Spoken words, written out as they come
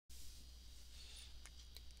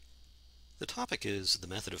The topic is the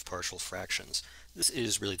method of partial fractions. This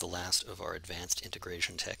is really the last of our advanced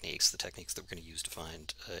integration techniques, the techniques that we're going to use to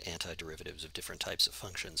find antiderivatives of different types of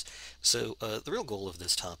functions. So the real goal of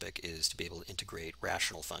this topic is to be able to integrate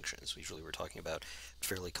rational functions. Usually we're talking about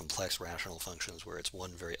fairly complex rational functions where it's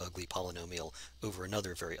one very ugly polynomial over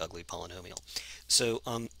another very ugly polynomial. So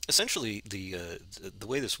essentially the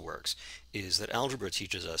way this works is that algebra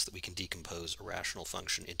teaches us that we can decompose a rational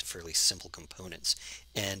function into fairly simple components.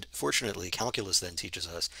 And fortunately, calculus then teaches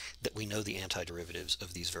us that we know the antiderivatives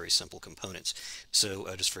of these very simple components. So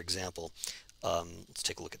just for example, let's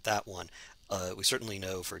take a look at that one. We certainly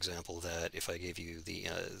know, for example, that if I gave you the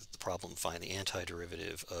problem, find the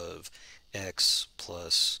antiderivative of x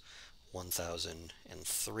plus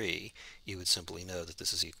 1003, you would simply know that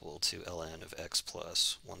this is equal to ln of x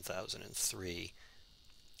plus 1003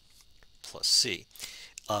 plus c.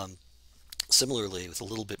 Similarly, with a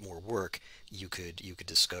little bit more work, you could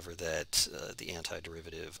discover that the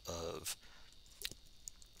antiderivative of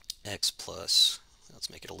x plus, let's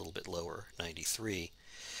make it a little bit lower, 93,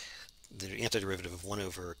 the antiderivative of 1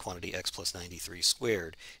 over quantity x plus 93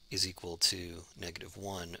 squared is equal to negative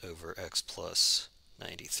 1 over x plus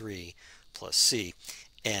 93 plus c.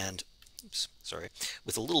 And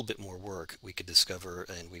with a little bit more work, we could discover,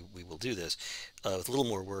 and we will do this, with a little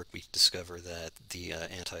more work, we discover that the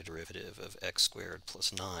antiderivative of x squared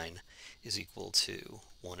plus 9 is equal to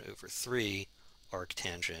 1 over 3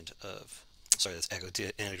 arctangent of, sorry, that's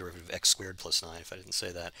antiderivative of x squared plus 9, if I didn't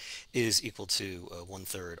say that, is equal to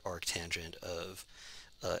 1/3 arctangent of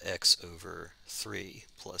x over 3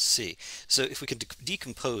 plus c. So if we could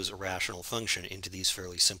decompose a rational function into these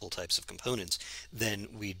fairly simple types of components, then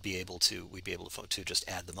we'd be able to just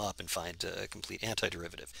add them up and find a complete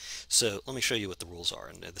antiderivative. So let me show you what the rules are,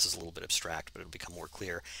 and this is a little bit abstract, but it'll become more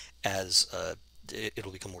clear as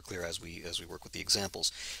we work with the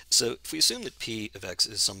examples. So if we assume that p of x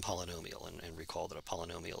is some polynomial, and recall that a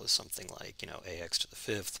polynomial is something like, ax to the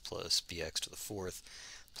fifth plus bx to the fourth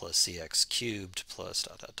plus cx cubed plus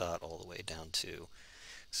dot dot dot all the way down to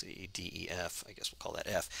see d, e, f. I guess we'll call that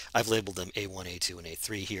f. I've labeled them a1, a2, and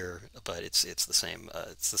a3 here, but it's the same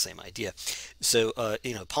idea. So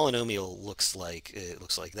polynomial looks like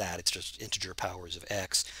that. It's just integer powers of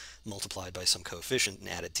x multiplied by some coefficient and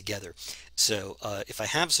added together. So if I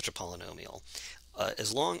have such a polynomial,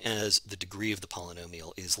 as long as the degree of the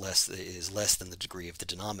polynomial is less than the degree of the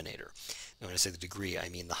denominator. And when I say the degree, I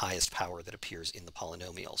mean the highest power that appears in the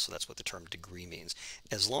polynomial. So that's what the term degree means.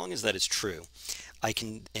 As long as that is true, I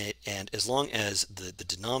can, and as long as the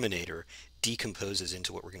denominator decomposes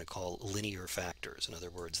into what we're going to call linear factors. In other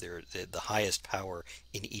words, the highest power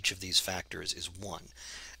in each of these factors is 1.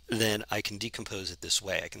 Then I can decompose it this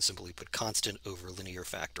way. I can simply put constant over linear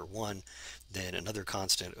factor 1, then another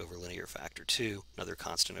constant over linear factor 2, another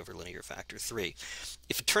constant over linear factor 3.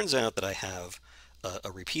 If it turns out that I have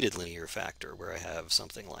a repeated linear factor where I have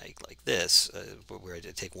something like this, where I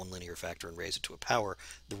take one linear factor and raise it to a power,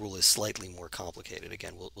 the rule is slightly more complicated.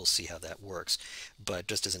 Again, we'll see how that works. But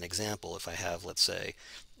just as an example, if I have, let's say,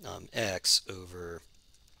 x over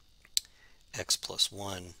x plus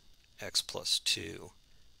 1, x plus 2,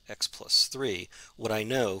 x plus 3, what I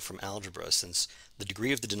know from algebra, since the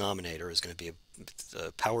degree of the denominator is going to be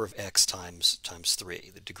the power of x times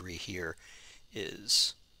 3, the degree here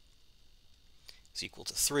is equal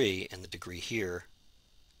to 3, and the degree here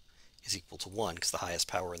is equal to 1, because the highest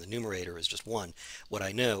power in the numerator is just 1. What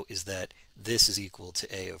I know is that this is equal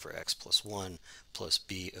to a over x plus 1 plus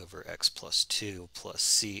b over x plus 2 plus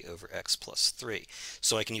c over x plus 3.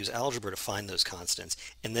 So I can use algebra to find those constants,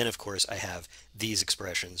 and then of course I have these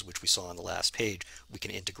expressions, which we saw on the last page, we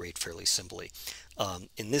can integrate fairly simply.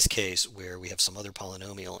 In this case, where we have some other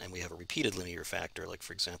polynomial and we have a repeated linear factor, like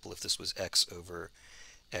for example if this was x over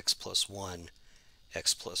x plus 1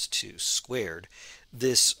 x plus 2 squared,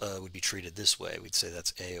 this would be treated this way. We'd say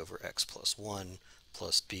that's a over x plus 1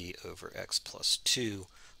 plus b over x plus 2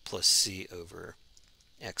 plus c over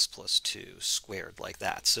x plus 2 squared, like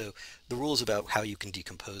that. So the rules about how you can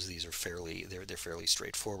decompose these are fairly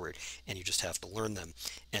straightforward, and you just have to learn them,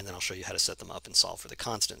 and then I'll show you how to set them up and solve for the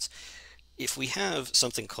constants. If we have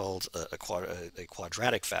something called a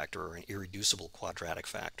quadratic factor or an irreducible quadratic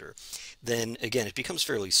factor, then again it becomes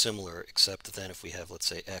fairly similar, except that then if we have, let's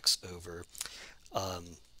say, x over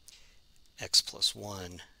x plus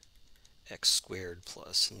 1, x squared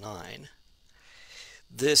plus 9,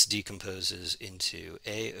 this decomposes into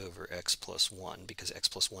a over x plus 1, because x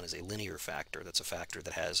plus 1 is a linear factor. That's a factor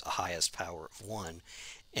that has a highest power of 1.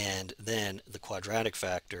 And then the quadratic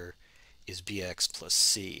factor is bx plus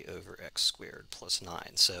c over x squared plus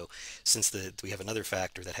 9. So since we have another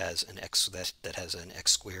factor that has an x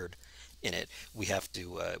squared in it, we have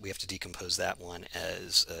to decompose that one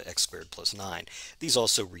as x squared plus 9. These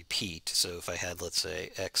also repeat. So if I had, let's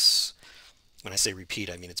say, x, when I say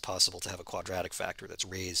repeat, I mean it's possible to have a quadratic factor that's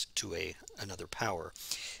raised to another power.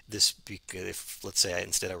 If, let's say,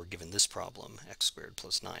 instead I were given this problem, x squared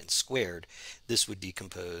plus 9 squared, this would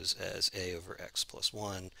decompose as a over x plus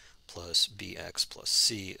 1 plus bx plus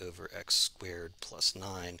c over x squared plus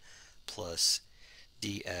 9 plus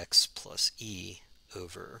dx plus e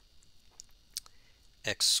over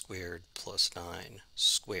x squared plus 9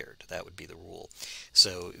 squared. That would be the rule.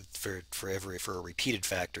 So for a repeated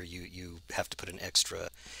factor, you have to put an extra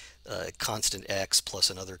constant x plus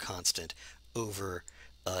another constant over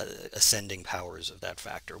ascending powers of that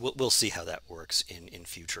factor. We'll see how that works in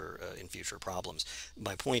future problems.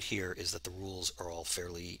 My point here is that the rules are all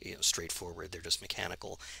fairly straightforward. They're just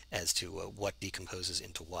mechanical as to what decomposes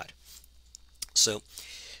into what. So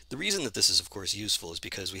the reason that this is, of course, useful is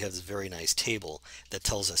because we have this very nice table that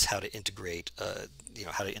tells us how to integrate,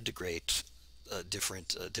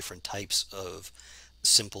 different types of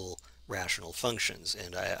simple rational functions.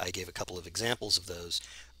 And I gave a couple of examples of those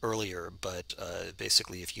earlier, but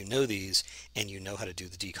basically, if you know these and you know how to do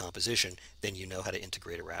the decomposition, then you know how to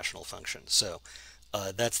integrate a rational function. So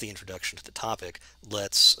that's the introduction to the topic.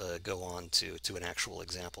 Let's go on to an actual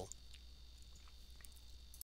example.